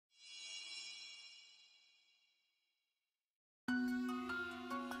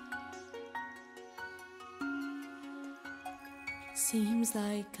Seems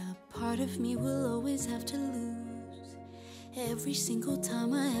like a part of me will always have to lose. Every single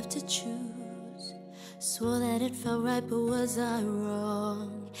time I have to choose. Swore that it felt right, but was I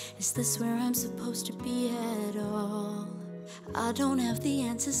wrong? Is this where I'm supposed to be at all? I don't have the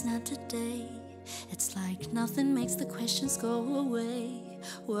answers, not today. It's like nothing makes the questions go away.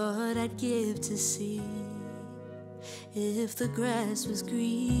 What I'd give to see if the grass was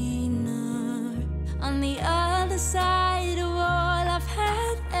greener on the other side of all I've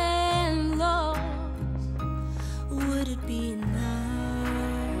had and lost. Would it be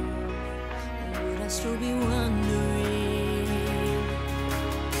enough? Or would I still be wondering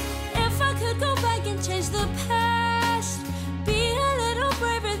if I could go back and change the past, be a little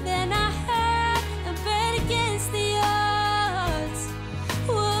braver than I had, and bet against the odds?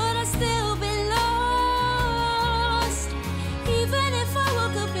 Would I still be lost? Even if I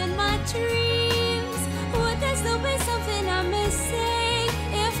woke up in my dreams, would there still be something I'm missing?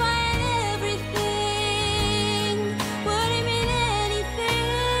 If I had everything, would it mean anything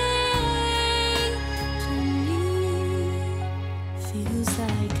to me? Feels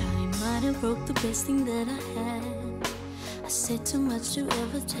like I might have broke the best thing that I had. I said too much to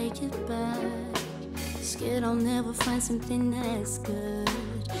ever take it back. Scared I'll never find something as good.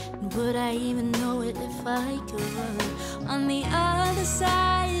 And would I even know it if I could? On the other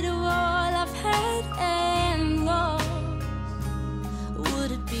side of all I've had and lost,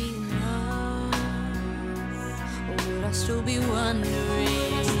 would it be enough? Or would I still be wondering?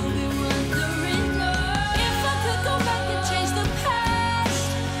 If I could go back and change the past,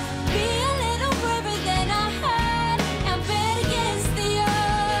 be a little braver than I had, and bet against the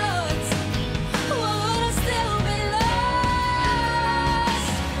odds, would I still be lost?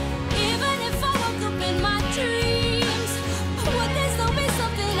 Even if I woke up in my dreams, would there still be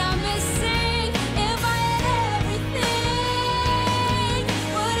something I'm missing? If I had everything,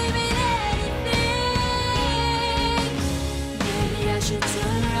 would it mean anything? Maybe I should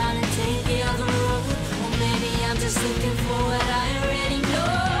turn around and take the other road. Or maybe I'm just looking for what I already know.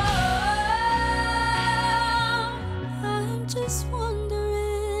 I'm just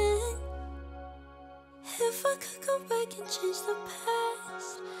wondering if I could go back and change the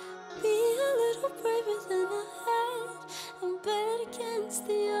past, be a little braver